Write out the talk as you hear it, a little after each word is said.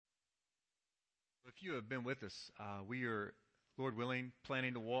If you have been with us, we are, Lord willing,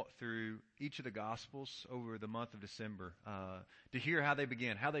 planning to walk through each of the Gospels over the month of December to hear how they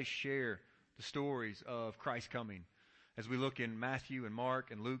begin, how they share the stories of Christ coming. As we look in Matthew and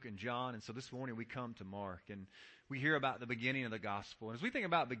Mark and Luke and John, and so this morning we come to Mark and we hear about the beginning of the Gospel. And as we think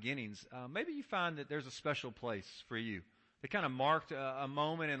about beginnings, maybe you find that there's a special place for you. It kind of marked a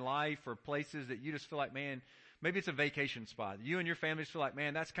moment in life or places that you just feel like, man, maybe it's a vacation spot. You and your families feel like,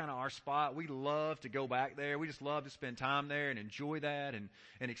 man, that's kind of our spot. We love to go back there. We just love to spend time there and enjoy that and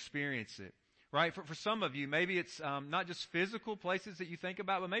experience it. Right? For some of you, maybe it's not just physical places that you think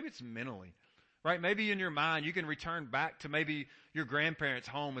about, but maybe it's mentally. Right? Maybe in your mind you can return back to maybe your grandparents'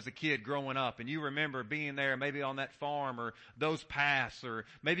 home as a kid growing up and you remember being there maybe on that farm or those paths, or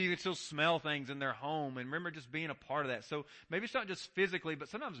maybe you can still smell things in their home and remember just being a part of that. So maybe it's not just physically, but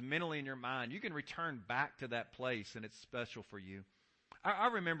sometimes mentally in your mind you can return back to that place and it's special for you. I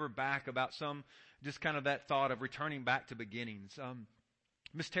remember back about just kind of that thought of returning back to beginnings.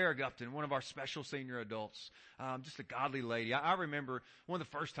 Miss Tara Gupton, one of our special senior adults, just a godly lady. I remember one of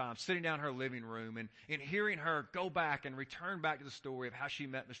the first times sitting down in her living room and hearing her go back and return back to the story of how she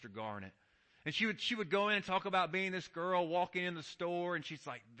met Mr. Garnett. And she would go in and talk about being this girl walking in the store, and she's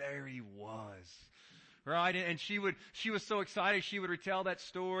like, there he was. Right? And she was so excited she would retell that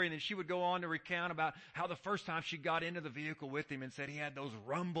story, and then she would go on to recount about how the first time she got into the vehicle with him and said he had those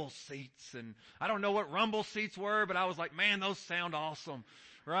rumble seats. And I don't know what rumble seats were, but I was like, man, those sound awesome.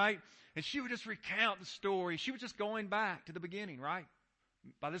 Right? And she would just recount the story. She was just going back to the beginning, right?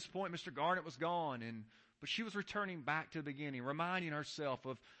 By this point, Mr. Garnett was gone, but she was returning back to the beginning, reminding herself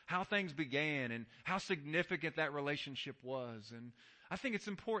of how things began and how significant that relationship was. And I think it's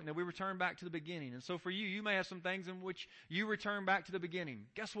important that we return back to the beginning. And so for you, you may have some things in which you return back to the beginning.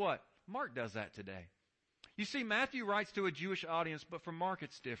 Guess what? Mark does that today. You see, Matthew writes to a Jewish audience, but for Mark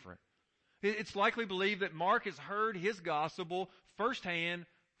it's different. It's likely believed that Mark has heard his gospel firsthand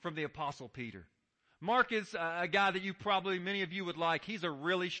from the Apostle Peter. Mark is a guy that many of you would like. He's a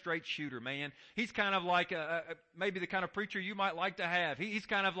really straight shooter, man. He's kind of like maybe the kind of preacher you might like to have. He's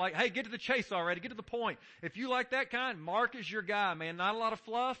kind of like, hey, get to the chase already. Get to the point. If you like that kind, Mark is your guy, man. Not a lot of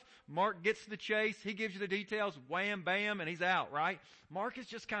fluff. Mark gets to the chase. He gives you the details. Wham, bam, and he's out, right? Mark is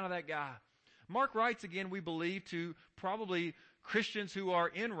just kind of that guy. Mark writes, again, we believe, to probably Christians who are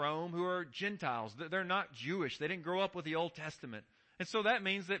in Rome, who are Gentiles. They're not Jewish. They didn't grow up with the Old Testament. And so that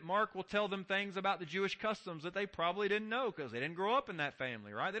means that Mark will tell them things about the Jewish customs that they probably didn't know because they didn't grow up in that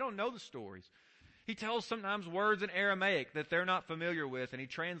family, right? They don't know the stories. He tells sometimes words in Aramaic that they're not familiar with, and he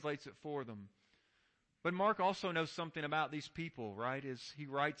translates it for them. But Mark also knows something about these people, right? As he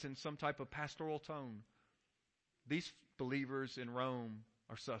writes in some type of pastoral tone. These believers in Rome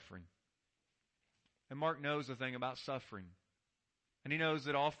are suffering. And Mark knows the thing about suffering. And he knows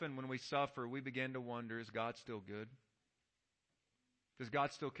that often when we suffer, we begin to wonder, is God still good? Does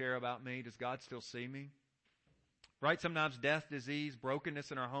God still care about me? Does God still see me? Right? Sometimes death, disease, brokenness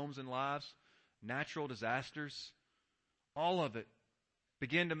in our homes and lives, natural disasters, all of it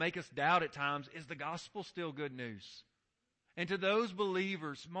begin to make us doubt at times, is the gospel still good news? And to those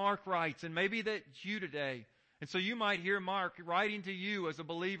believers, Mark writes, and maybe that's you today. And so you might hear Mark writing to you as a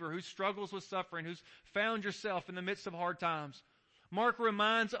believer who struggles with suffering, who's found yourself in the midst of hard times. Mark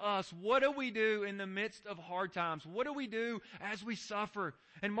reminds us, what do we do in the midst of hard times? What do we do as we suffer?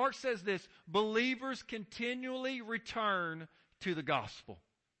 And Mark says this, believers continually return to the gospel.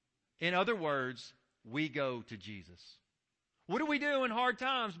 In other words, we go to Jesus. What do we do in hard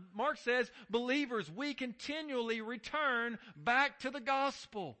times? Mark says, believers, we continually return back to the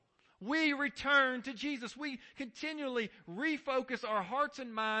gospel. We return to Jesus. We continually refocus our hearts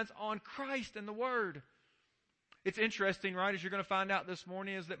and minds on Christ and the Word. It's interesting, right, as you're going to find out this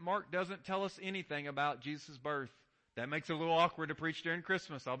morning, is that Mark doesn't tell us anything about Jesus' birth. That makes it a little awkward to preach during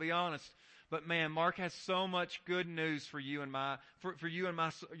Christmas, I'll be honest. But man, Mark has so much good news for you and my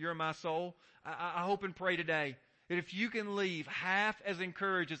soul. I hope and pray today that if you can leave half as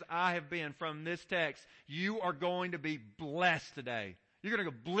encouraged as I have been from this text, you are going to be blessed today. You're going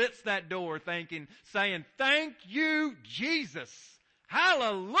to blitz that door saying, thank you, Jesus.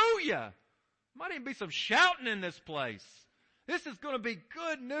 Hallelujah. Might even be some shouting in this place. This is going to be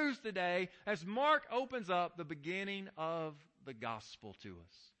good news today as Mark opens up the beginning of the gospel to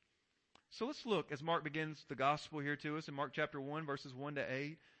us. So let's look as Mark begins the gospel here to us in Mark chapter 1, verses 1 to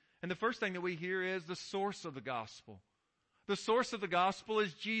 8. And the first thing that we hear is the source of the gospel. The source of the gospel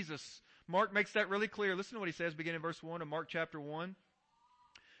is Jesus. Mark makes that really clear. Listen to what he says beginning in verse 1 of Mark chapter 1.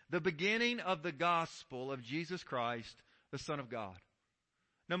 The beginning of the gospel of Jesus Christ, the Son of God.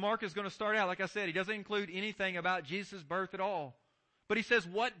 Now Mark is going to start out, like I said, he doesn't include anything about Jesus' birth at all. But he says,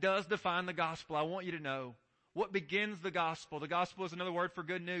 what does define the gospel? I want you to know. What begins the gospel? The gospel is another word for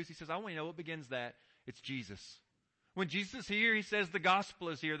good news. He says, I want you to know what begins that. It's Jesus. When Jesus is here, he says the gospel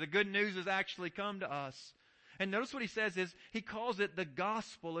is here. The good news has actually come to us. And notice what he says is, he calls it the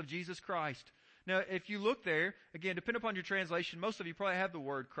gospel of Jesus Christ. Now, if you look there, again, depending upon your translation, most of you probably have the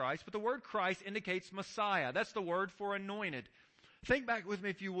word Christ, but the word Christ indicates Messiah. That's the word for anointed. Think back with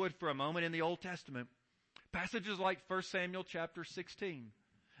me, if you would, for a moment in the Old Testament. Passages like 1 Samuel chapter 16.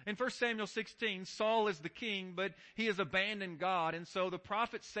 In 1 Samuel 16, Saul is the king, but he has abandoned God, and so the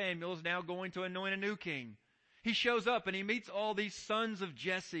prophet Samuel is now going to anoint a new king. He shows up and he meets all these sons of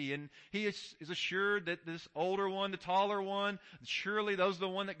Jesse, and he is assured that this older one, the taller one, surely those are the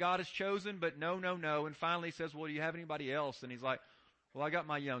one that God has chosen, but no. And finally he says, well, do you have anybody else? And he's like, well, I got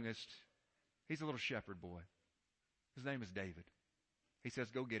my youngest. He's a little shepherd boy. His name is David. He says,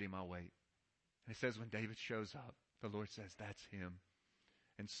 go get him, I'll wait. And he says, when David shows up, the Lord says, that's him.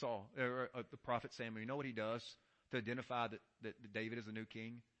 And the prophet Samuel, you know what he does to identify that David is the new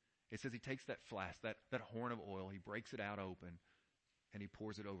king? It says he takes that flask, that horn of oil, he breaks it out open, and he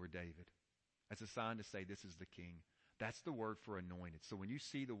pours it over David. That's a sign to say this is the king. That's the word for anointed. So when you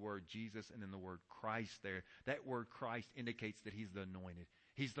see the word Jesus and then the word Christ there, that word Christ indicates that he's the anointed.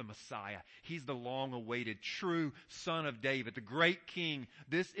 He's the Messiah. He's the long-awaited, true Son of David, the great king.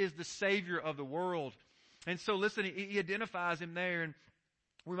 This is the Savior of the world. And so listen, he identifies him there, and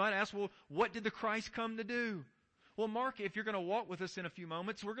we might ask, well, what did the Christ come to do? Well, Mark, if you're going to walk with us in a few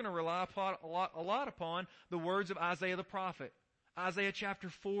moments, we're going to rely a lot upon the words of Isaiah the prophet. Isaiah chapter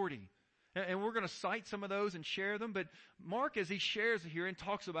 40. And we're going to cite some of those and share them. But Mark, as he shares here and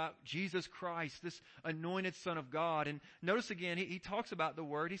talks about Jesus Christ, this anointed Son of God. And notice again, he talks about the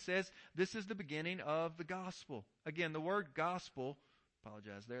word. He says, this is the beginning of the gospel. Again, the word gospel,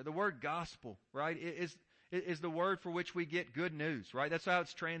 the word gospel, right, is the word for which we get good news, right? That's how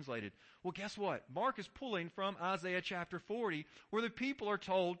it's translated. Well, guess what? Mark is pulling from Isaiah chapter 40, where the people are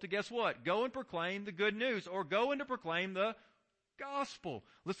told to, guess what? Go and proclaim the good news, or go and to proclaim the gospel.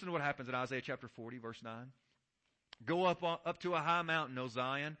 Listen to what happens in Isaiah chapter 40, verse 9. Go up to a high mountain, O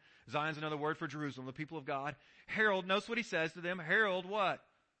Zion. Zion's another word for Jerusalem, the people of God. Herald, notice what he says to them. Herald what?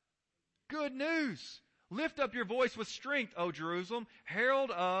 Good news. Lift up your voice with strength, O Jerusalem. Herald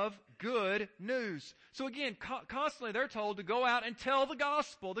of good news. So again, constantly they're told to go out and tell the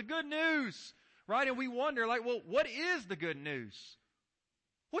gospel, the good news. Right? And we wonder, like, well, what is the good news?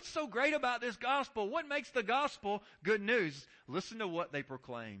 What's so great about this gospel? What makes the gospel good news? Listen to what they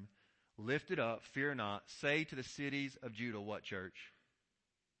proclaim. Lift it up, fear not. Say to the cities of Judah, what, church?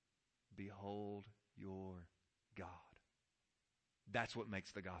 Behold your God. That's what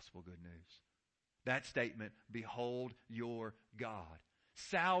makes the gospel good news. That statement, behold your God.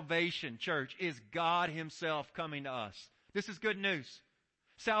 Salvation, church, is God himself coming to us. This is good news.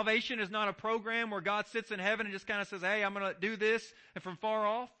 Salvation is not a program where God sits in heaven and just kind of says, hey, I'm going to do this, and from far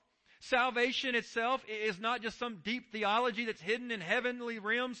off. Salvation itself is not just some deep theology that's hidden in heavenly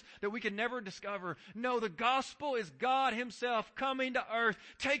realms that we can never discover. No, the gospel is God himself coming to earth,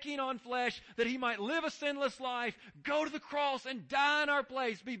 taking on flesh that he might live a sinless life, go to the cross and die in our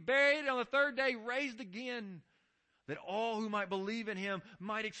place, be buried, and on the third day raised again, that all who might believe in him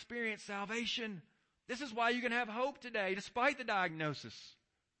might experience salvation. This is why you can have hope today, despite the diagnosis.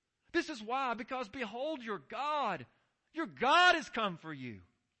 This is why, because behold your God. Your God has come for you.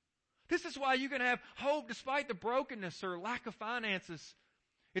 This is why you can have hope despite the brokenness or lack of finances.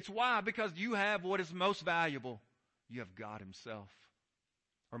 It's why, because you have what is most valuable. You have God himself.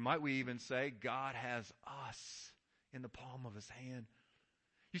 Or might we even say, God has us in the palm of his hand.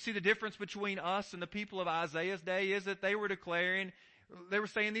 You see, the difference between us and the people of Isaiah's day is that they were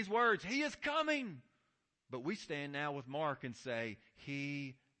saying these words, he is coming. But we stand now with Mark and say,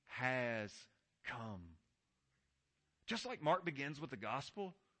 he has come. Just like Mark begins with the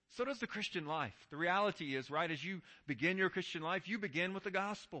gospel, so does the Christian life. The reality is, right, as you begin your Christian life, you begin with the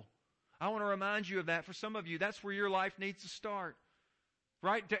gospel. I want to remind you of that. For some of you, that's where your life needs to start.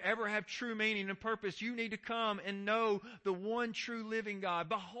 Right? To ever have true meaning and purpose, you need to come and know the one true living God.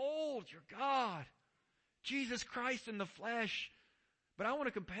 Behold your God, Jesus Christ in the flesh. But I want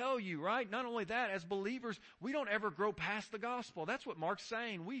to compel you, right? Not only that, as believers, we don't ever grow past the gospel. That's what Mark's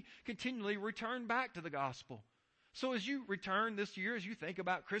saying. We continually return back to the gospel. So as you return this year, as you think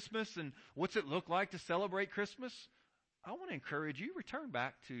about Christmas and what's it look like to celebrate Christmas, I want to encourage you, return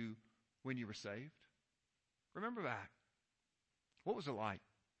back to when you were saved. Remember back. What was it like?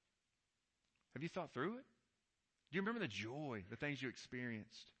 Have you thought through it? Do you remember the joy, the things you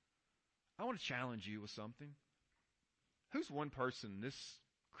experienced? I want to challenge you with something. Who's one person this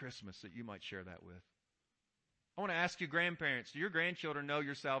Christmas that you might share that with? I want to ask you, grandparents, do your grandchildren know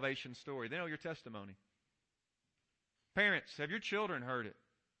your salvation story? They know your testimony. Parents, have your children heard it?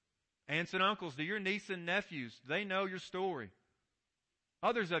 Aunts and uncles, do your nieces and nephews, do they know your story?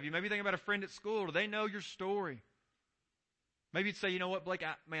 Others of you, maybe think about a friend at school, do they know your story? Maybe you'd say, you know what, Blake,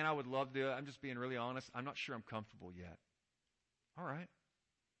 I would love to. I'm just being really honest. I'm not sure I'm comfortable yet. All right.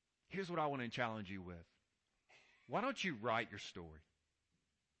 Here's what I want to challenge you with. Why don't you write your story?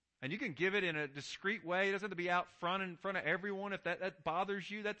 And you can give it in a discreet way. It doesn't have to be out front in front of everyone. If that bothers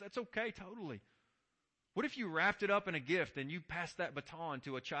you, that's okay, totally. What if you wrapped it up in a gift and you passed that baton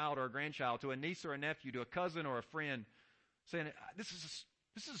to a child or a grandchild, to a niece or a nephew, to a cousin or a friend, saying, this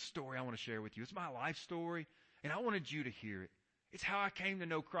is a story I want to share with you. It's my life story, and I wanted you to hear it. It's how I came to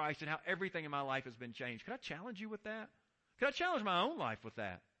know Christ and how everything in my life has been changed. Could I challenge you with that? Could I challenge my own life with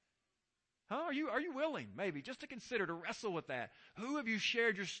that? Huh? Are you willing, maybe, just to consider, to wrestle with that? Who have you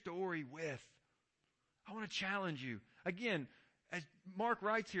shared your story with? I want to challenge you. Again, as Mark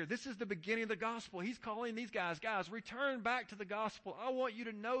writes here, this is the beginning of the gospel. He's calling these guys, return back to the gospel. I want you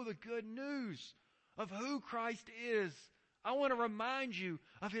to know the good news of who Christ is. I want to remind you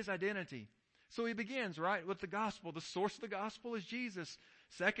of his identity. So he begins, right, with the gospel. The source of the gospel is Jesus.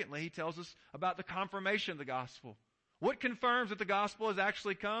 Secondly, he tells us about the confirmation of the gospel. What confirms that the gospel has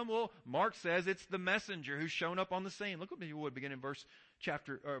actually come? Well, Mark says it's the messenger who's shown up on the scene. Look with me, if you would, begin in verse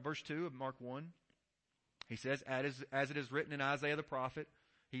 2 of Mark 1. He says, as it is written in Isaiah the prophet,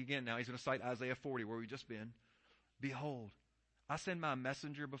 he's going to cite Isaiah 40, where we've just been. Behold, I send my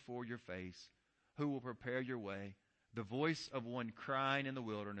messenger before your face, who will prepare your way. The voice of one crying in the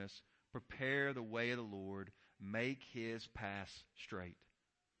wilderness, prepare the way of the Lord, make his paths straight.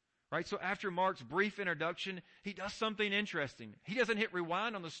 Right? So after Mark's brief introduction, he does something interesting. He doesn't hit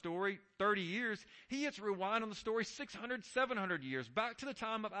rewind on the story 30 years. He hits rewind on the story 600, 700 years, back to the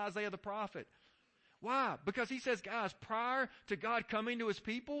time of Isaiah the prophet. Why? Because he says, guys, prior to God coming to his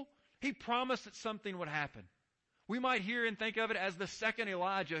people, he promised that something would happen. We might hear and think of it as the second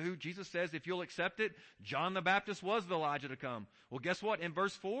Elijah, who Jesus says, if you'll accept it, John the Baptist was the Elijah to come. Well, guess what? In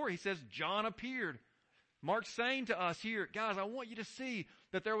verse 4, he says, John appeared. Mark's saying to us here, guys, I want you to see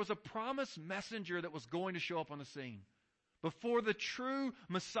that there was a promised messenger that was going to show up on the scene. Before the true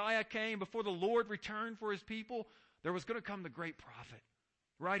Messiah came, before the Lord returned for his people, there was going to come the great prophet,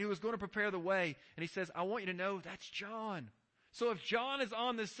 right, who was going to prepare the way. And he says, I want you to know that's John. So if John is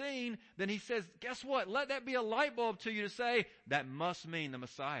on the scene, then he says, guess what? Let that be a light bulb to you to say, that must mean the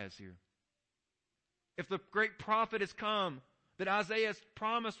Messiah is here. If the great prophet has come, that Isaiah's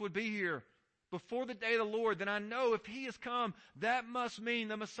promise would be here before the day of the Lord, then I know if he has come, that must mean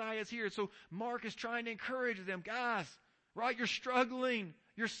the Messiah is here. So Mark is trying to encourage them, guys, right? You're struggling.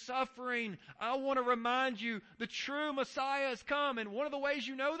 You're suffering. I want to remind you the true Messiah has come. And one of the ways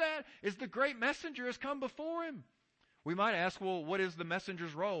you know that is the great messenger has come before him. We might ask, well, what is the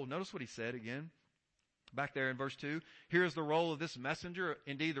messenger's role? Notice what he said again. Back there in verse 2. Here is the role of this messenger,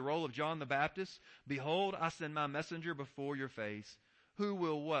 indeed the role of John the Baptist. Behold, I send my messenger before your face. Who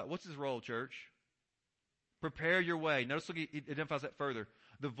will what? What's his role, church? Prepare your way. Notice he identifies that further.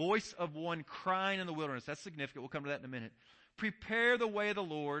 The voice of one crying in the wilderness. That's significant. We'll come to that in a minute. Prepare the way of the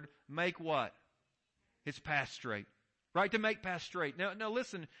Lord. Make what? His path straight. Right? To make path straight. Now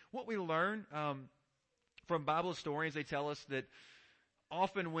listen, what we learn from Bible historians, they tell us that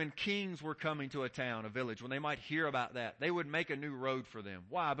often when kings were coming to a town, a village, when they might hear about that, they would make a new road for them.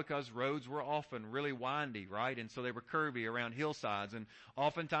 Why? Because roads were often really windy, right? And so they were curvy around hillsides. And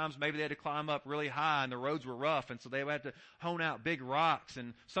oftentimes maybe they had to climb up really high and the roads were rough. And so they would have to hone out big rocks.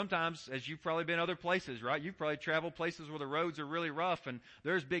 And sometimes, as you've probably been other places, right? You've probably traveled places where the roads are really rough and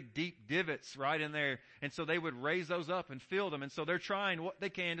there's big deep divots right in there. And so they would raise those up and fill them. And so they're trying what they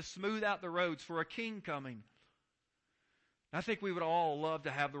can to smooth out the roads for a king coming. I think we would all love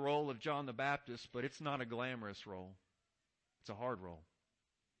to have the role of John the Baptist, but it's not a glamorous role. It's a hard role.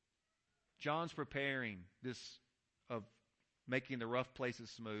 John's preparing this of making the rough places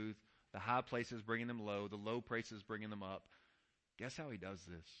smooth, the high places bringing them low, the low places bringing them up. Guess how he does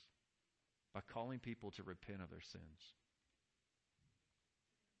this? By calling people to repent of their sins.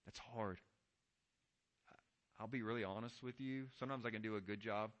 That's hard. I'll be really honest with you. Sometimes I can do a good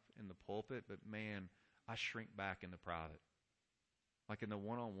job in the pulpit, but man, I shrink back in the private. Like in the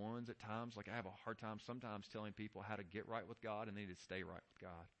one-on-ones at times, like I have a hard time sometimes telling people how to get right with God and they need to stay right with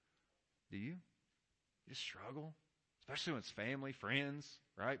God. Do you? You just struggle? Especially when it's family, friends,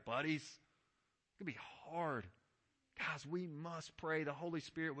 right? Buddies. It can be hard. Guys, we must pray the Holy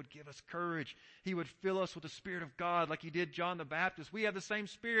Spirit would give us courage. He would fill us with the Spirit of God like he did John the Baptist. We have the same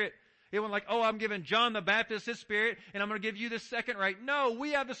Spirit. It wasn't like, oh, I'm giving John the Baptist his Spirit, and I'm going to give you this second rate. No,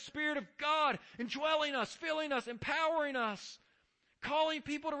 we have the Spirit of God indwelling us, filling us, empowering us, calling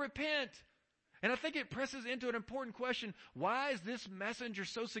people to repent. And I think it presses into an important question. Why is this messenger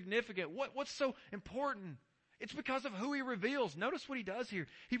so significant? What's so important? It's because of who he reveals. Notice what he does here.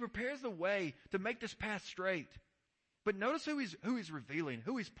 He prepares the way to make this path straight. But notice who he's revealing,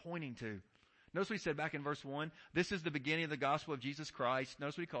 who he's pointing to. Notice what he said back in verse 1. This is the beginning of the gospel of Jesus Christ.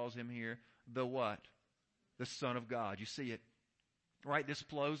 Notice what he calls him here. The what? The Son of God. You see it? Right? This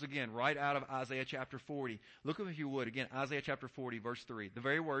flows again right out of Isaiah chapter 40. Look if you would. Again, Isaiah chapter 40, verse 3. The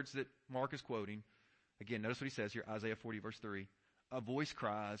very words that Mark is quoting. Again, notice what he says here. Isaiah 40, verse 3. A voice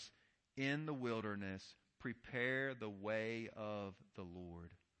cries, in the wilderness, prepare the way of the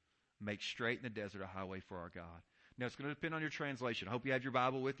Lord. Make straight in the desert a highway for our God. Now, it's going to depend on your translation. I hope you have your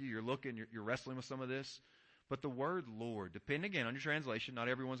Bible with you. You're looking, you're wrestling with some of this. But the word Lord, depending again on your translation, not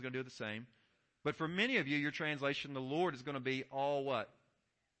everyone's going to do it the same. But for many of you, your translation, the Lord is going to be all what?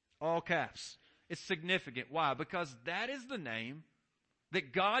 All caps. It's significant. Why? Because that is the name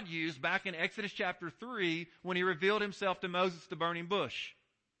that God used back in Exodus chapter 3 when he revealed himself to Moses at the burning bush.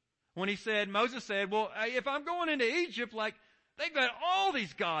 When Moses said, well, if I'm going into Egypt, like, they've got all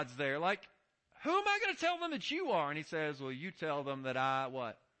these gods there. Like, who am I going to tell them that you are? And he says, well, you tell them that I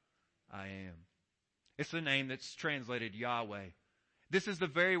am. It's the name that's translated Yahweh. This is the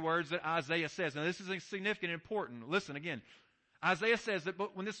very words that Isaiah says. Now, this is significant and important. Listen again. Isaiah says that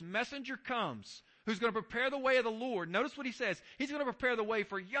when this messenger comes, who's going to prepare the way of the Lord, notice what he says. He's going to prepare the way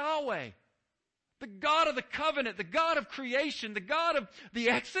for Yahweh, the God of the covenant, the God of creation, the God of the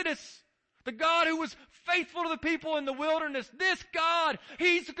Exodus, the God who was faithful to the people in the wilderness. This God,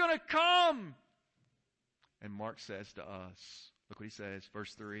 he's going to come. And Mark says to us, look what he says,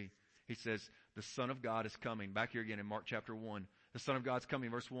 verse 3. He says, the Son of God is coming. Back here again in Mark chapter 1. The Son of God's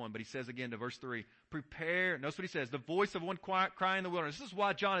coming, verse 1. But he says again to verse 3, prepare. Notice what he says. The voice of one crying in the wilderness. This is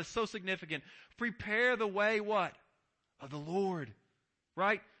why John is so significant. Prepare the way, what? Of the Lord.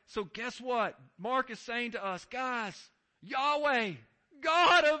 Right? So guess what? Mark is saying to us, guys, Yahweh,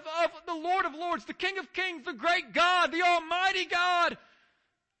 God of the Lord of Lords, the King of Kings, the great God, the Almighty God.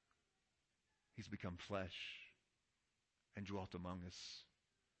 He's become flesh and dwelt among us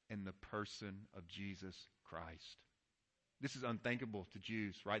in the person of Jesus Christ. This is unthinkable to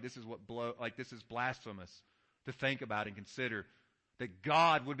Jews, right? This is this is blasphemous to think about and consider that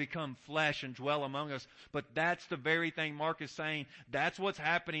God would become flesh and dwell among us. But that's the very thing Mark is saying. That's what's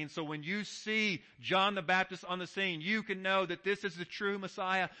happening. So when you see John the Baptist on the scene, you can know that this is the true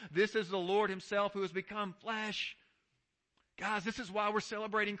Messiah. This is the Lord himself who has become flesh. Guys, this is why we're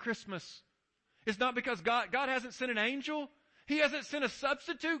celebrating Christmas. It's not because God hasn't sent an angel. He hasn't sent a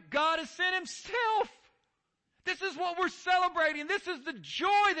substitute. God has sent himself. This is what we're celebrating. This is the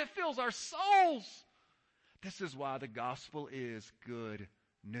joy that fills our souls. This is why the gospel is good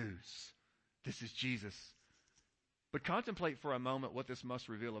news. This is Jesus. But contemplate for a moment what this must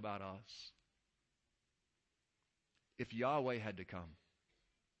reveal about us. If Yahweh had to come,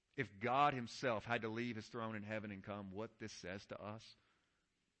 if God himself had to leave his throne in heaven and come, what this says to us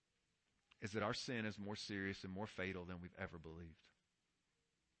is that our sin is more serious and more fatal than we've ever believed.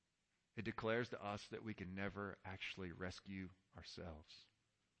 It declares to us that we can never actually rescue ourselves.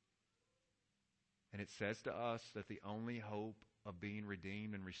 And it says to us that the only hope of being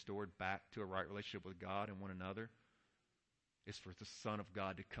redeemed and restored back to a right relationship with God and one another is for the Son of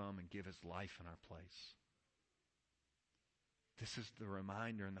God to come and give his life in our place. This is the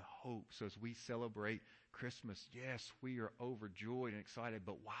reminder and the hope. So as we celebrate Christmas, yes, we are overjoyed and excited,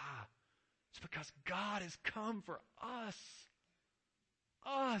 but why? It's because God has come for us.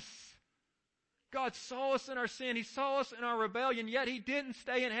 Us. God saw us in our sin. He saw us in our rebellion, yet he didn't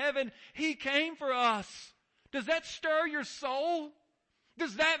stay in heaven. He came for us. Does that stir your soul?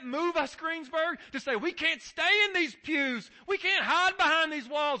 Does that move us, Greensburg, to say we can't stay in these pews? We can't hide behind these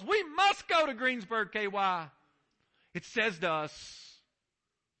walls. We must go to Greensburg, KY. It says to us,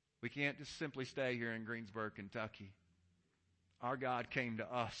 we can't just simply stay here in Greensburg, Kentucky. Our God came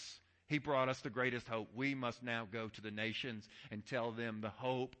to us. He brought us the greatest hope. We must now go to the nations and tell them the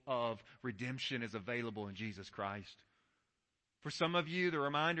hope of redemption is available in Jesus Christ. For some of you, the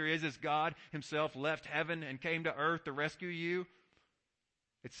reminder is as God himself left heaven and came to earth to rescue you,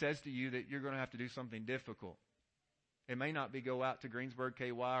 it says to you that you're going to have to do something difficult. It may not be go out to Greensburg,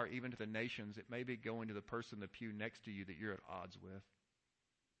 KY, or even to the nations. It may be going to the person in the pew next to you that you're at odds with.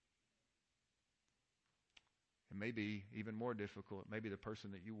 It may be even more difficult. It may be the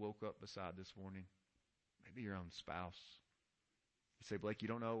person that you woke up beside this morning. Maybe your own spouse. You say, Blake, you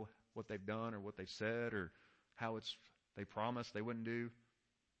don't know what they've done or what they've said or how they promised they wouldn't do.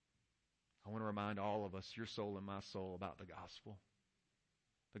 I want to remind all of us, your soul and my soul, about the gospel.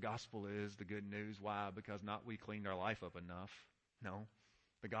 The gospel is the good news. Why? Because not we cleaned our life up enough. No.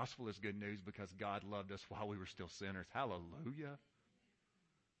 The gospel is good news because God loved us while we were still sinners. Hallelujah.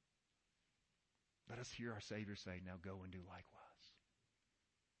 Let us hear our Savior say, now go and do likewise.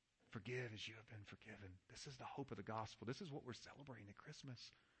 Forgive as you have been forgiven. This is the hope of the gospel. This is what we're celebrating at Christmas.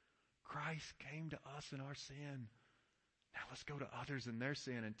 Christ came to us in our sin. Now let's go to others in their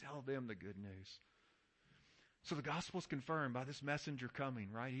sin and tell them the good news. So the gospel is confirmed by this messenger coming,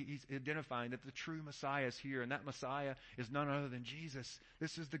 right? He's identifying that the true Messiah is here, and that Messiah is none other than Jesus.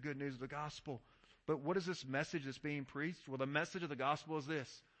 This is the good news of the gospel. But what is this message that's being preached? Well, the message of the gospel is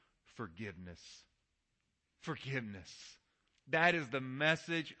this: forgiveness. Forgiveness. That is the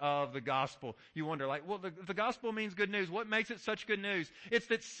message of the gospel. You wonder, like, well, the gospel means good news. What makes it such good news? It's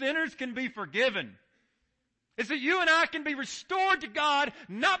that sinners can be forgiven. It's that you and I can be restored to God,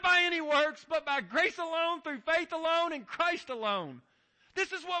 not by any works, but by grace alone, through faith alone, in Christ alone.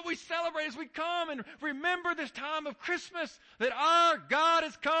 This is what we celebrate as we come and remember this time of Christmas, that our God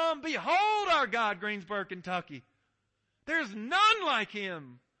has come. Behold our God, Greensburg, Kentucky. There's none like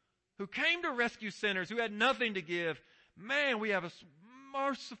Him, who came to rescue sinners who had nothing to give. Man, we have a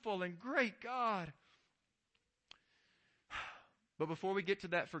merciful and great God. But before we get to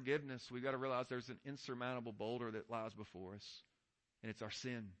that forgiveness, we've got to realize there's an insurmountable boulder that lies before us, and it's our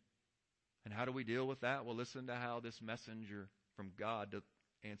sin. And how do we deal with that? Well, listen to how this messenger from God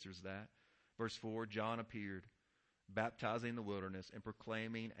answers that. Verse 4, John appeared, baptizing in the wilderness and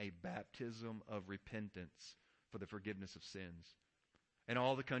proclaiming a baptism of repentance for the forgiveness of sins. And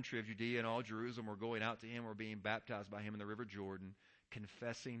all the country of Judea and all Jerusalem were going out to him, were being baptized by him in the river Jordan,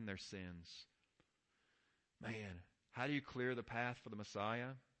 confessing their sins. Man, how do you clear the path for the Messiah?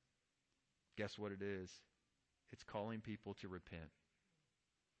 Guess what it is? It's calling people to repent.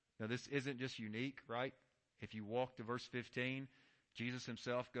 Now, this isn't just unique, right? If you walk to verse 15, Jesus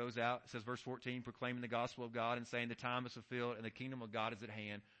himself goes out, it says verse 14, proclaiming the gospel of God and saying the time is fulfilled and the kingdom of God is at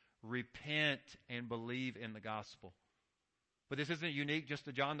hand. Repent and believe in the gospel. But this isn't unique just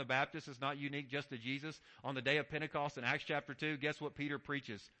to John the Baptist. It's not unique just to Jesus. On the day of Pentecost in Acts chapter 2, guess what Peter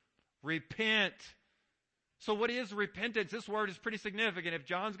preaches? Repent. So what is repentance? This word is pretty significant. If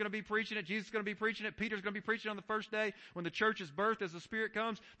John's going to be preaching it, Jesus is going to be preaching it, Peter's going to be preaching on the first day when the church is birthed as the Spirit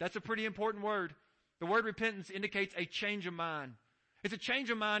comes, that's a pretty important word. The word repentance indicates a change of mind. It's a change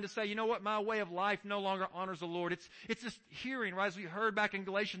of mind to say, you know what, my way of life no longer honors the Lord. It's just hearing, right, as we heard back in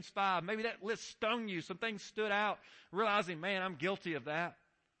Galatians 5. Maybe that list stung you. Some things stood out, realizing, man, I'm guilty of that.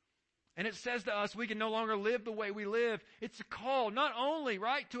 And it says to us, we can no longer live the way we live. It's a call, not only,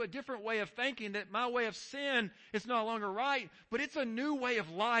 right, to a different way of thinking, that my way of sin is no longer right, but it's a new way of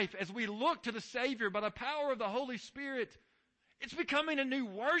life as we look to the Savior by the power of the Holy Spirit. It's becoming a new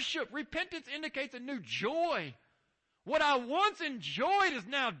worship. Repentance indicates a new joy. What I once enjoyed is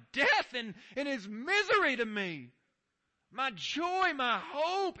now death and is misery to me. My joy, my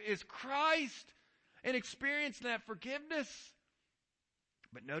hope is Christ and experiencing that forgiveness.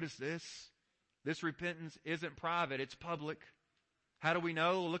 But notice this. This repentance isn't private, it's public. How do we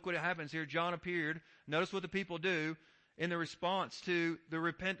know? Look what happens here. John appeared. Notice what the people do in the response to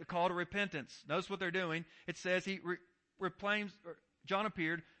the call to repentance. Notice what they're doing. It says John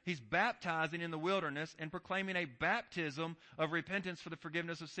appeared. He's baptizing in the wilderness and proclaiming a baptism of repentance for the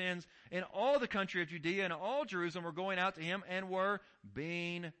forgiveness of sins. And all the country of Judea and all Jerusalem were going out to him and were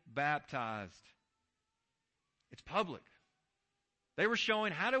being baptized. It's public. They were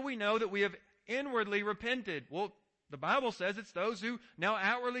showing, how do we know that we have inwardly repented? Well, the Bible says it's those who now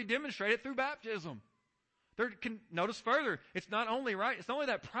outwardly demonstrate it through baptism. Notice further, it's not only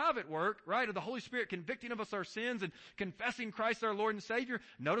that private work, right, of the Holy Spirit convicting of us our sins and confessing Christ our Lord and Savior.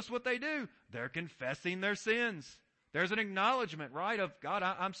 Notice what they do. They're confessing their sins. There's an acknowledgement, right, of God,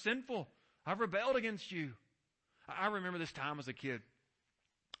 I'm sinful. I've rebelled against you. I remember this time as a kid.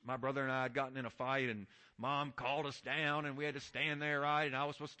 My brother and I had gotten in a fight, and Mom called us down, and we had to stand there, right, and I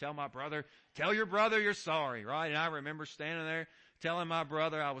was supposed to tell my brother, tell your brother you're sorry, right, and I remember standing there telling my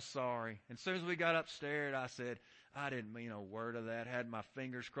brother I was sorry. And as soon as we got upstairs, I said, I didn't mean a word of that. Had my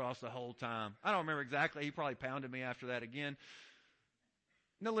fingers crossed the whole time. I don't remember exactly. He probably pounded me after that again.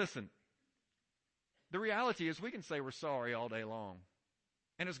 Now listen, the reality is we can say we're sorry all day long.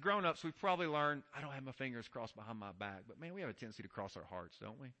 And as grown-ups, we've probably learned, I don't have my fingers crossed behind my back. But man, we have a tendency to cross our hearts,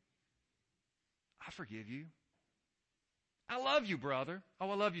 don't we? I forgive you. I love you, brother. Oh,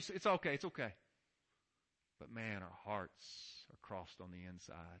 I love you. It's okay. It's okay. But man, our hearts are crossed on the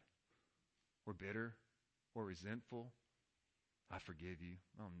inside. We're bitter. We're resentful. I forgive you.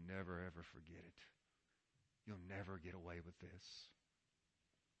 I'll never, ever forget it. You'll never get away with this.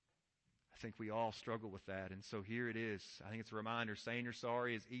 think we all struggle with that. And so here it is. I think it's a reminder. Saying you're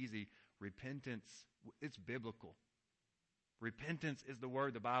sorry is easy. Repentance, it's biblical. Repentance is the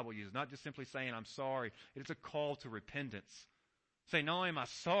word the Bible uses. Not just simply saying I'm sorry. It's a call to repentance. Say, not only am I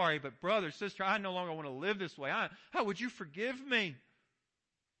sorry, but brother, sister, I no longer want to live this way. How would you forgive me?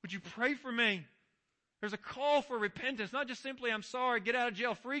 Would you pray for me? There's a call for repentance. Not just simply I'm sorry, get out of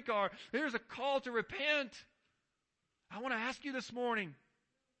jail free card. There's a call to repent. I want to ask you this morning,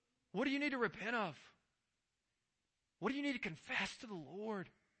 what do you need to repent of? What do you need to confess to the Lord?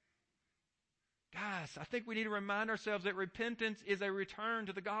 Guys, I think we need to remind ourselves that repentance is a return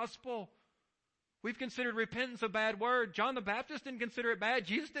to the gospel. We've considered repentance a bad word. John the Baptist didn't consider it bad.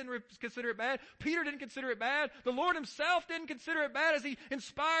 Jesus didn't consider it bad. Peter didn't consider it bad. The Lord himself didn't consider it bad as he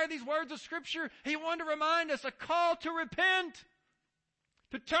inspired these words of Scripture. He wanted to remind us a call to repent,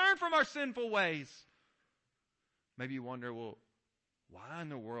 to turn from our sinful ways. Maybe you wonder, well, why in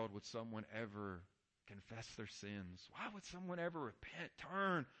the world would someone ever confess their sins? Why would someone ever repent,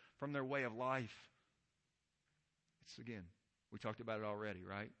 turn from their way of life? It's, again, we talked about it already,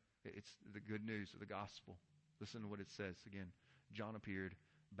 right? It's the good news of the gospel. Listen to what it says again. John appeared,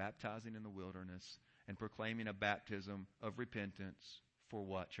 baptizing in the wilderness and proclaiming a baptism of repentance for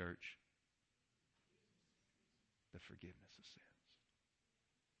what, church? The forgiveness of sins.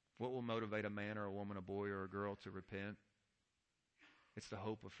 What will motivate a man or a woman, a boy or a girl to repent? It's the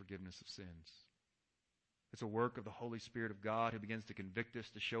hope of forgiveness of sins. It's a work of the Holy Spirit of God who begins to convict us,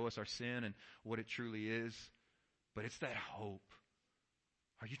 to show us our sin and what it truly is. But it's that hope.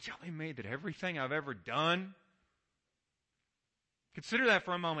 Are you telling me that everything I've ever done, consider that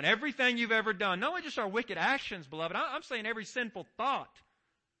for a moment, everything you've ever done, not only just our wicked actions, beloved, I'm saying every sinful thought,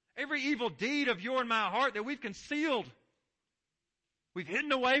 every evil deed of your and my heart that we've concealed, we've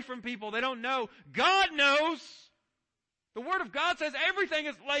hidden away from people, they don't know. God knows. The Word of God says everything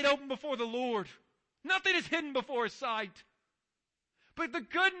is laid open before the Lord. Nothing is hidden before His sight. But the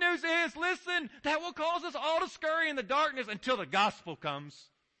good news is, listen, that will cause us all to scurry in the darkness until the gospel comes.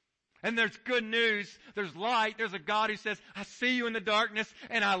 And there's good news. There's light. There's a God who says, I see you in the darkness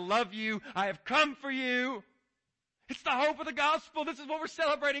and I love you. I have come for you. It's the hope of the gospel. This is what we're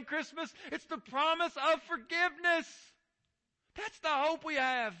celebrating Christmas. It's the promise of forgiveness. That's the hope we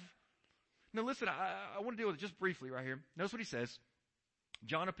have. Now listen, I want to deal with it just briefly right here. Notice what he says.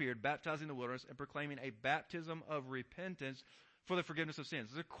 John appeared, baptizing in the wilderness and proclaiming a baptism of repentance for the forgiveness of sins.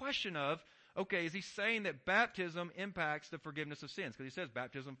 There's a question of, okay, is he saying that baptism impacts the forgiveness of sins? Because he says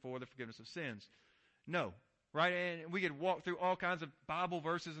baptism for the forgiveness of sins. No. Right? And we could walk through all kinds of Bible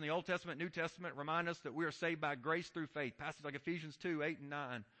verses in the Old Testament, New Testament, remind us that we are saved by grace through faith. Passages like Ephesians 2, 8 and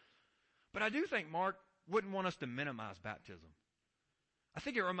 9. But I do think Mark wouldn't want us to minimize baptism. I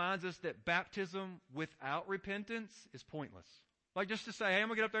think it reminds us that baptism without repentance is pointless. Like just to say, hey, I'm going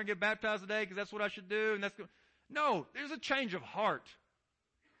to get up there and get baptized today because that's what I should do. And no, there's a change of heart.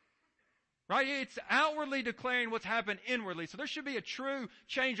 Right? It's outwardly declaring what's happened inwardly. So there should be a true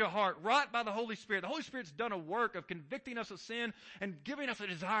change of heart wrought by the Holy Spirit. The Holy Spirit's done a work of convicting us of sin and giving us a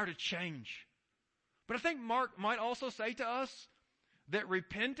desire to change. But I think Mark might also say to us that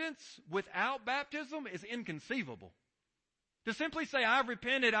repentance without baptism is inconceivable. To simply say, I've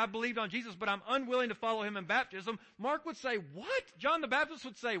repented, I've believed on Jesus, but I'm unwilling to follow Him in baptism, Mark would say, what? John the Baptist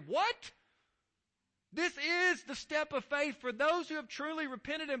would say, what? This is the step of faith for those who have truly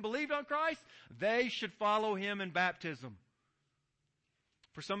repented and believed on Christ. They should follow Him in baptism.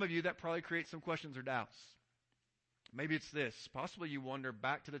 For some of you, that probably creates some questions or doubts. Maybe it's this. Possibly you wonder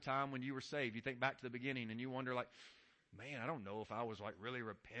back to the time when you were saved. You think back to the beginning and you wonder like, man, I don't know if I was like really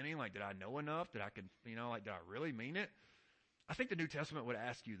repenting. Like, did I know enough? Did I did I really mean it? I think the New Testament would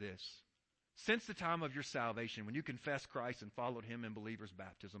ask you this. Since the time of your salvation, when you confessed Christ and followed Him in believer's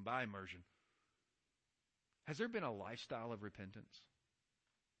baptism by immersion, has there been a lifestyle of repentance?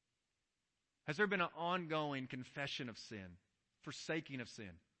 Has there been an ongoing confession of sin, forsaking of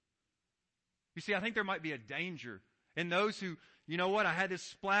sin? You see, I think there might be a danger in those who, you know what, I had this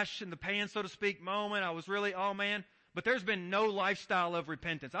splash in the pan, so to speak, moment. I was really, oh man, but there's been no lifestyle of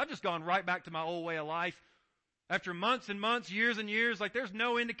repentance. I've just gone right back to my old way of life. After months and months, years and years, like there's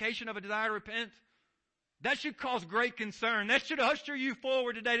no indication of a desire to repent. That should cause great concern. That should usher you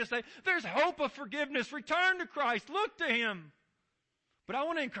forward today to say, there's hope of forgiveness. Return to Christ. Look to Him. But I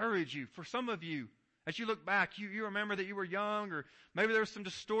want to encourage you, for some of you, as you look back, you remember that you were young, or maybe there were some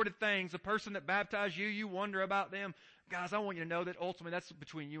distorted things. The person that baptized you, you wonder about them. Guys, I want you to know that ultimately that's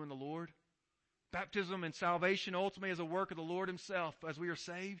between you and the Lord. Baptism and salvation ultimately is a work of the Lord Himself as we are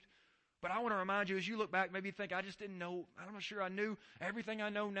saved. But I want to remind you, as you look back, maybe you think, I just didn't know, I'm not sure I knew everything I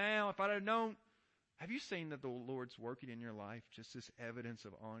know now. If I'd have known, Have you seen that the Lord's working in your life? Just this evidence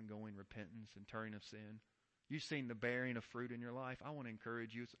of ongoing repentance and turning of sin. You've seen the bearing of fruit in your life. I want to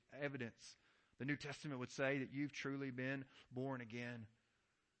encourage you. It's evidence. The New Testament would say that you've truly been born again.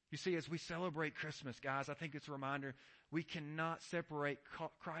 You see, as we celebrate Christmas, guys, I think it's a reminder we cannot separate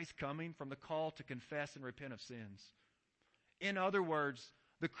Christ's coming from the call to confess and repent of sins. In other words,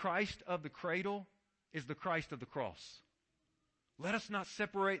 the Christ of the cradle is the Christ of the cross. Let us not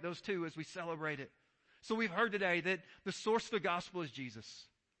separate those two as we celebrate it. So we've heard today that the source of the gospel is Jesus.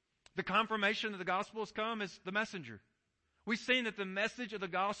 The confirmation that the gospel has come is the messenger. We've seen that the message of the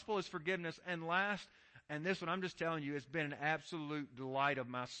gospel is forgiveness. And last, and this one I'm just telling you, it's been an absolute delight of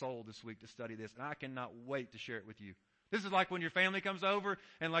my soul this week to study this. And I cannot wait to share it with you. This is like when your family comes over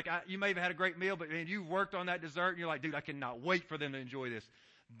and you may have had a great meal, but man, you've worked on that dessert and you're like, dude, I cannot wait for them to enjoy this.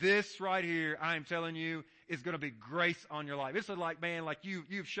 This right here, I am telling you, is going to be grace on your life. This is like, man, like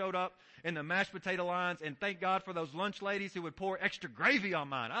you've showed up in the mashed potato lines, and thank God for those lunch ladies who would pour extra gravy on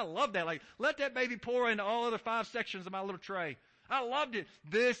mine. I love that. Like, let that baby pour into all other 5 sections of my little tray. I loved it.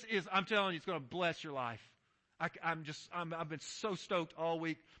 This is, I'm telling you, it's going to bless your life. I've been so stoked all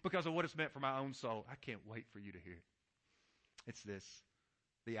week because of what it's meant for my own soul. I can't wait for you to hear it. It's this.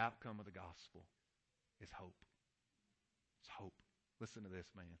 The outcome of the gospel is hope. It's hope. Listen to this,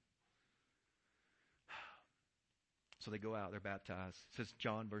 man. So they go out, they're baptized. It says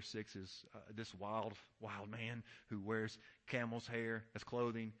John verse 6 is this wild man who wears camel's hair as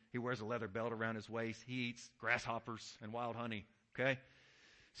clothing. He wears a leather belt around his waist. He eats grasshoppers and wild honey. Okay?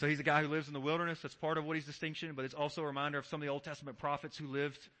 So he's a guy who lives in the wilderness. That's part of what he's distinction, but it's also a reminder of some of the Old Testament prophets who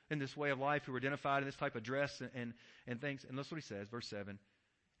lived in this way of life, who were identified in this type of dress and things. And listen what he says, verse 7.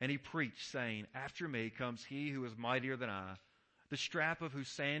 And he preached, saying, after me comes he who is mightier than I, the strap of whose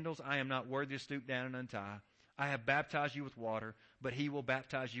sandals I am not worthy to stoop down and untie. I have baptized you with water, but he will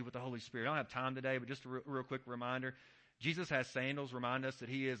baptize you with the Holy Spirit. I don't have time today, but just a real quick reminder. Jesus has sandals, remind us that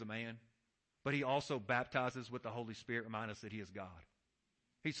he is a man, but he also baptizes with the Holy Spirit, remind us that he is God.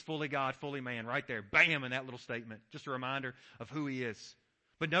 He's fully God, fully man, right there. Bam, in that little statement. Just a reminder of who he is.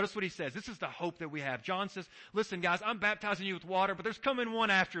 But notice what he says. This is the hope that we have. John says, listen, guys, I'm baptizing you with water, but there's coming one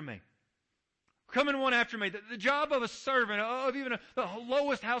after me. Coming one after me. The job of a servant, of even the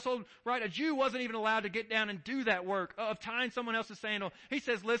lowest household, right? A Jew wasn't even allowed to get down and do that work of tying someone else's sandal. He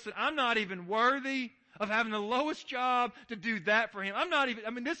says, listen, I'm not even worthy of having the lowest job to do that for him.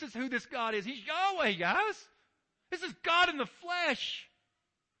 This is who this God is. He's Yahweh, guys. This is God in the flesh.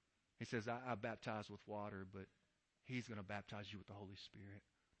 He says, I baptize with water, but he's going to baptize you with the Holy Spirit.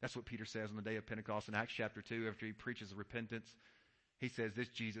 That's what Peter says on the day of Pentecost in Acts chapter 2 after he preaches repentance. He says, this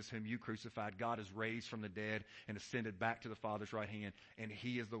Jesus whom you crucified, God has raised from the dead and ascended back to the Father's right hand, and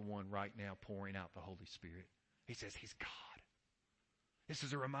he is the one right now pouring out the Holy Spirit. He says he's God. This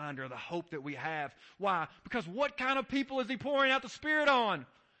is a reminder of the hope that we have. Why? Because what kind of people is he pouring out the Spirit on?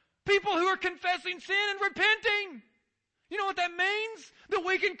 People who are confessing sin and repenting. You know what that means? That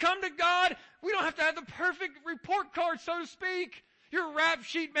we can come to God. We don't have to have the perfect report card, so to speak. Your rap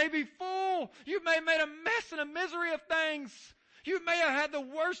sheet may be full. You may have made a mess and a misery of things. You may have had the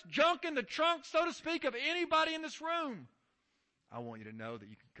worst junk in the trunk, so to speak, of anybody in this room. I want you to know that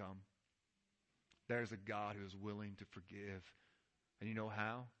you can come. There's a God who is willing to forgive. And you know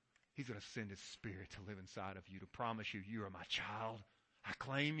how? He's going to send his Spirit to live inside of you, to promise you, you are my child. I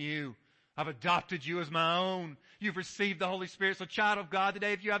claim you. I've adopted you as my own. You've received the Holy Spirit. So child of God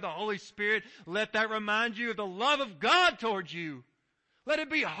today, if you have the Holy Spirit, let that remind you of the love of God towards you. Let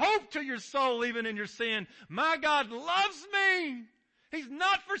it be hope to your soul even in your sin. My God loves me. He's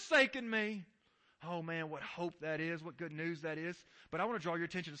not forsaken me. Oh man, what hope that is. What good news that is. But I want to draw your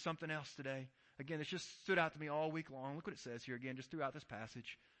attention to something else today. Again, it's just stood out to me all week long. Look what it says here again, just throughout this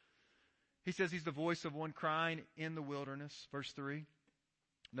passage. He says he's the voice of one crying in the wilderness. Verse 3.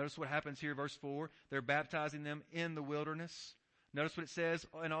 Notice what happens here, verse 4. They're baptizing them in the wilderness. Notice what it says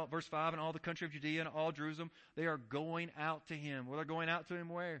in verse 5, in all the country of Judea and all Jerusalem, they are going out to him. Well, they're going out to him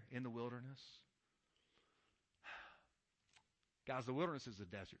where? In the wilderness. Guys, the wilderness is a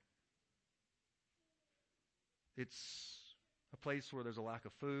desert. It's a place where there's a lack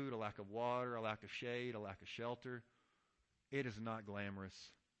of food, a lack of water, a lack of shade, a lack of shelter. It is not glamorous.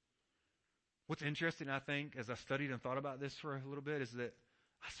 What's interesting, I think, as I studied and thought about this for a little bit, is that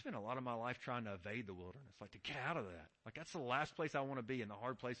I spent a lot of my life trying to evade the wilderness, like to get out of that. Like that's the last place I want to be in the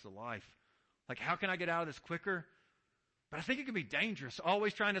hard place of life. Like how can I get out of this quicker? But I think it can be dangerous,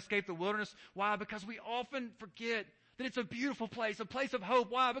 always trying to escape the wilderness. Why? Because we often forget that it's a beautiful place, a place of hope.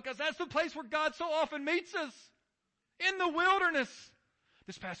 Why? Because that's the place where God so often meets us, in the wilderness.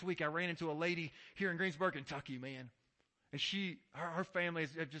 This past week I ran into a lady here in Greensboro, Kentucky, man. And her family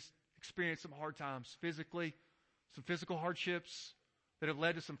is just experienced some hard times physically, some physical hardships that have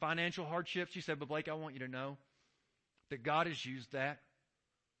led to some financial hardships. She said, but Blake, I want you to know that God has used that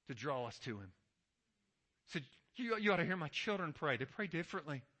to draw us to Him. Said, you ought to hear my children pray. They pray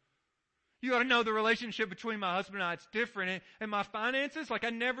differently. You ought to know the relationship between my husband and I. It's different. And my finances, like I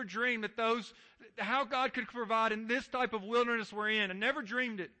never dreamed that how God could provide in this type of wilderness we're in. I never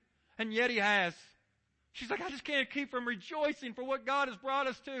dreamed it. And yet He has. She's like, I just can't keep from rejoicing for what God has brought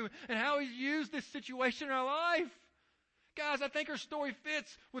us to and how He's used this situation in our life. Guys, I think her story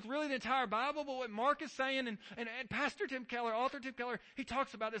fits with really the entire Bible, but what Mark is saying, and Pastor Tim Keller, author Tim Keller, he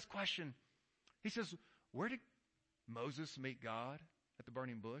talks about this question. He says, where did Moses meet God? At the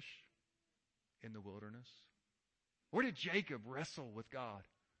burning bush? In the wilderness. Where did Jacob wrestle with God?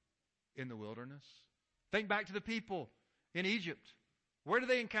 In the wilderness. Think back to the people in Egypt. Where did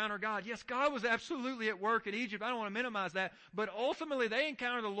they encounter God? Yes, God was absolutely at work in Egypt. I don't want to minimize that. But ultimately, they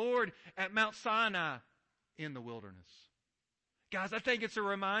encountered the Lord at Mount Sinai in the wilderness. Guys, I think it's a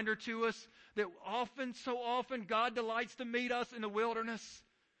reminder to us that so often, God delights to meet us in the wilderness.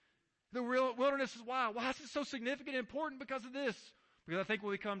 The wilderness is why. Why is it so significant and important? Because of this. Because I think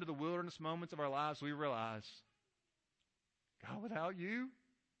when we come to the wilderness moments of our lives, we realize, God, without you,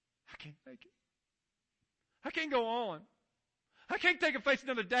 I can't make it. I can't go on. I can't take and face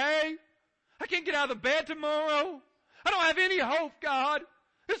another day. I can't get out of the bed tomorrow. I don't have any hope, God.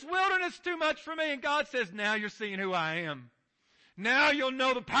 This wilderness is too much for me. And God says, now you're seeing who I am. Now you'll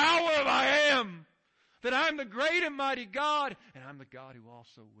know the power of I am. That I'm the great and mighty God. And I'm the God who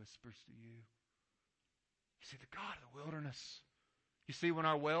also whispers to you. You see, the God of the wilderness. You see, when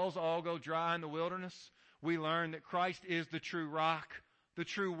our wells all go dry in the wilderness, we learn that Christ is the true rock, the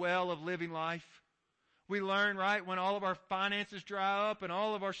true well of living life. We learn, right, when all of our finances dry up and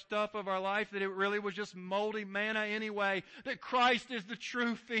all of our stuff of our life, that it really was just moldy manna anyway, that Christ is the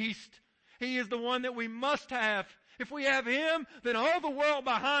true feast. He is the one that we must have. If we have Him, then all the world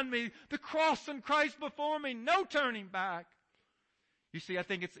behind me, the cross and Christ before me, no turning back. You see, I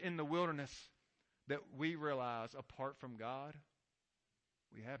think it's in the wilderness that we realize apart from God,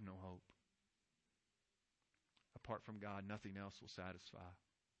 we have no hope. Apart from God, nothing else will satisfy.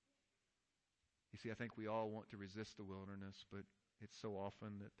 You see, I think we all want to resist the wilderness, but it's so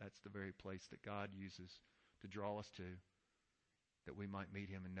often that that's the very place that God uses to draw us to, that we might meet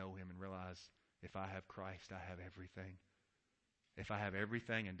Him and know Him and realize, if I have Christ, I have everything. If I have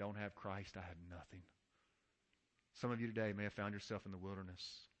everything and don't have Christ, I have nothing. Some of you today may have found yourself in the wilderness.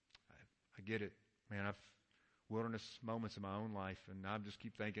 I get it. Man, I've wilderness moments in my own life, and I just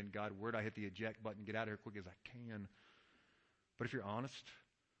keep thinking, God, where do I hit the eject button, get out of here quick as I can? But if you're honest,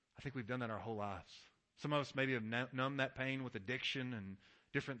 I think we've done that our whole lives. Some of us maybe have numbed that pain with addiction and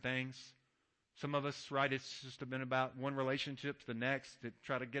different things. Some of us, right, it's just been about one relationship to the next to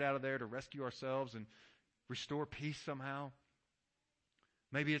try to get out of there, to rescue ourselves and restore peace somehow.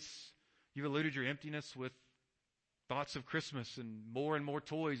 Maybe you've eluded your emptiness with thoughts of Christmas and more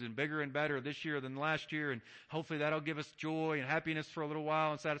toys and bigger and better this year than last year, and hopefully that'll give us joy and happiness for a little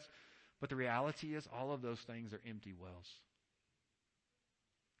while. But the reality is all of those things are empty wells.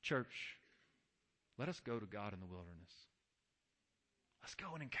 Church, let us go to God in the wilderness. Let's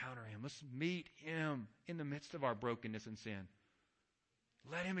go and encounter Him. Let's meet Him in the midst of our brokenness and sin.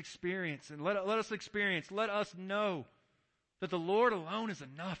 Let Him experience, and let us experience, let us know that the Lord alone is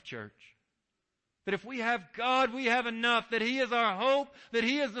enough, church. That if we have God, we have enough. That He is our hope. That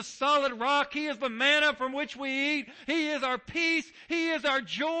He is the solid rock. He is the manna from which we eat. He is our peace. He is our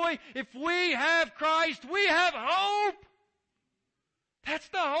joy. If we have Christ, we have hope. That's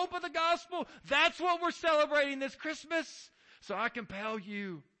the hope of the gospel. That's what we're celebrating this Christmas. So I compel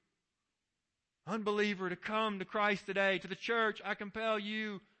you, unbeliever, to come to Christ today, to the church. I compel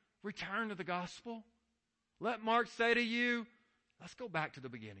you, return to the gospel. Let Mark say to you, let's go back to the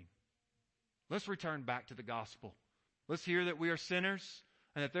beginning. Let's return back to the gospel. Let's hear that we are sinners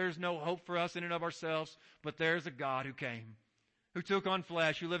and that there's no hope for us in and of ourselves, but there's a God who came, who took on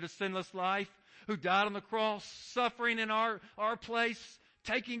flesh, who lived a sinless life, who died on the cross, suffering in our place,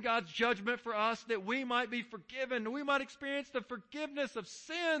 taking God's judgment for us that we might be forgiven, we might experience the forgiveness of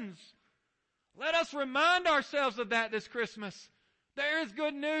sins. Let us remind ourselves of that this Christmas. There is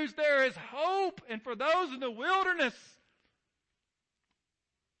good news. There is hope. And for those in the wilderness,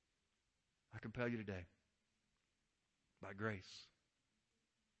 I compel you today, by grace,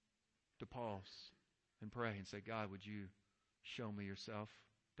 to pause and pray and say, God, would you show me yourself?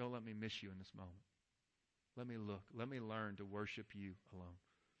 Don't let me miss you in this moment. Let me look. Let me learn to worship you alone.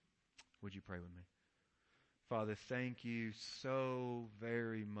 Would you pray with me? Father, thank you so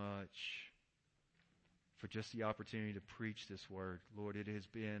very much for just the opportunity to preach this word. Lord, it has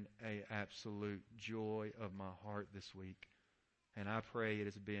been an absolute joy of my heart this week. And I pray it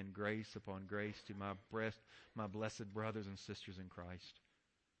has been grace upon grace to my blessed brothers and sisters in Christ.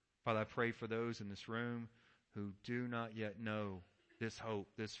 Father, I pray for those in this room who do not yet know this hope,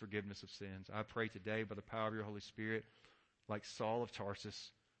 this forgiveness of sins. I pray today by the power of your Holy Spirit, like Saul of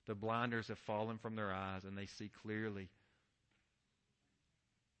Tarsus, the blinders have fallen from their eyes and they see clearly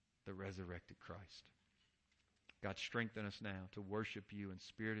the resurrected Christ. God, strengthen us now to worship you in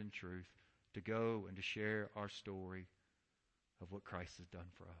spirit and truth, to go and to share our story of what Christ has done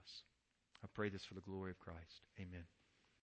for us. I pray this for the glory of Christ. Amen.